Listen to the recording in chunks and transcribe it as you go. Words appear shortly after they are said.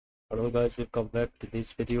Hello guys, welcome back to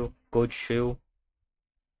this video. Code show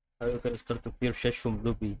how you can start to clear cache from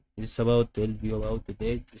Bluebeam. This is about to help you out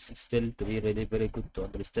today. This is still to be really very good to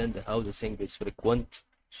understand how the thing is frequent.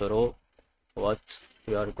 So what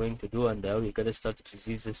we are going to do and how we can start to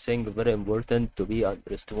see this thing very important to be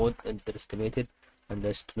underestimated and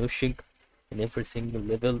astonishing in every single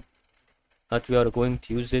level that we are going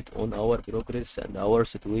to use it on our progress and our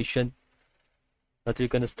situation, that we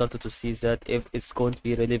can start to see that if it's going to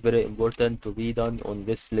be really very important to be done on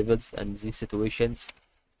these levels and these situations,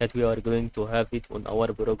 that we are going to have it on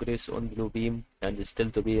our progress on Bluebeam and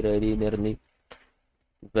still to be really nearly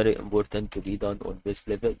very important to be done on these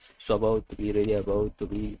levels. So about to be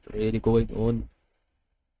really going on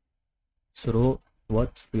through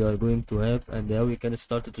what we are going to have and how we can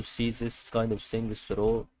start to see this kind of things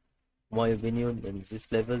through my opinion in these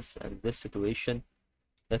levels and this situation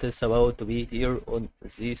that is about to be here on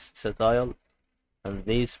this style and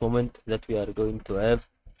this moment that we are going to have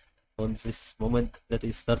on this moment that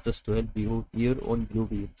it starts to help you here on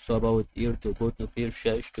Bluebeam. So about here to go to clear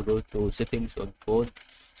cache, to go to settings on phone,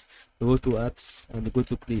 to go to apps and go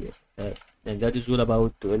to clear. And that is all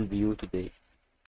about to help you today.